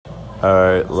All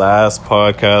right, last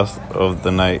podcast of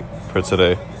the night for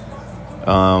today.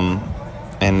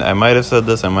 And I might have said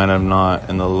this, I might have not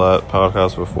in the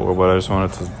podcast before, but I just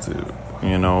wanted to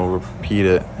repeat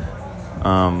it.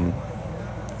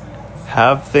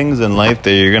 Have things in life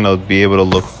that you're gonna be able to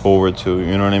look forward to.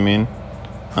 You know what I mean?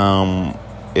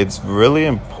 It's really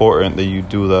important that you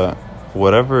do that.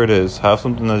 Whatever it is, have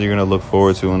something that you're gonna look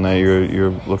forward to and that you're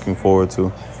looking forward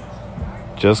to.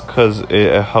 Just because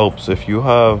it helps.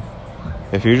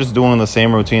 If you're just doing the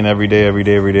same routine every day,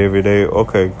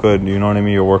 okay, good. You know what I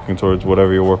mean? You're working towards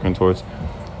whatever you're working towards.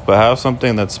 But have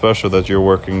something that's special that you're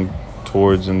working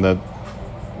towards and that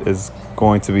is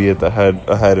going to be at the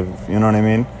ahead of, you know what I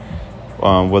mean?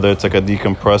 Whether it's like a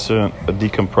decompression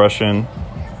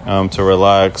to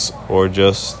relax, or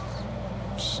just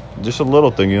a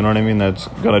little thing, you know what I mean? That's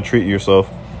going to treat yourself.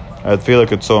 I feel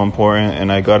like it's so important, and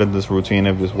I got in this routine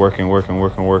of just working,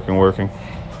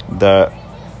 that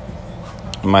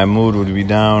my mood would be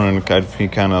down and I'd be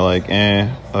kind of like,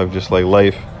 of just like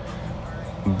life.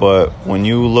 But when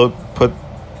you put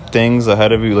things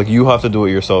ahead of you, like you have to do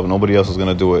it yourself. Nobody else is going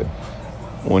to do it.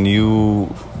 When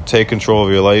you take control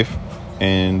of your life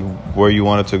and where you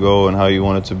want it to go and how you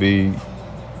want it to be,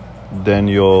 then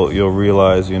you'll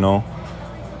realize,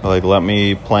 like, let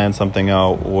me plan something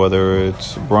out, whether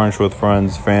it's brunch with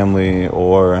friends, family,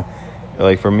 or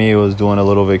like for me, it was doing a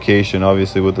little vacation.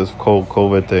 Obviously, with this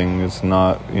COVID thing, it's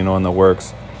not, in the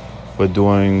works. But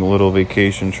doing little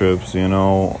vacation trips,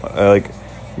 like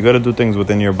you got to do things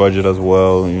within your budget as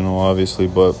well, obviously.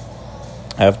 But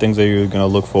have things that you're gonna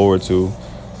look forward to,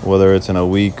 whether it's in a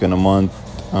week, in a month,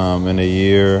 in a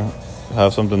year.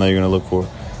 Have something that you're gonna look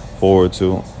forward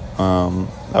to.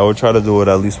 I would try to do it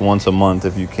at least once a month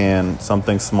if you can.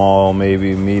 Something small,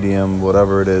 maybe medium,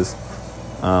 whatever it is.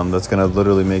 That's going to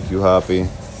literally make you happy,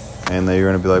 and that you're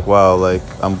going to be like, wow, like,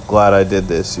 I'm glad I did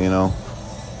this,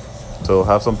 So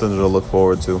have something to look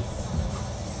forward to.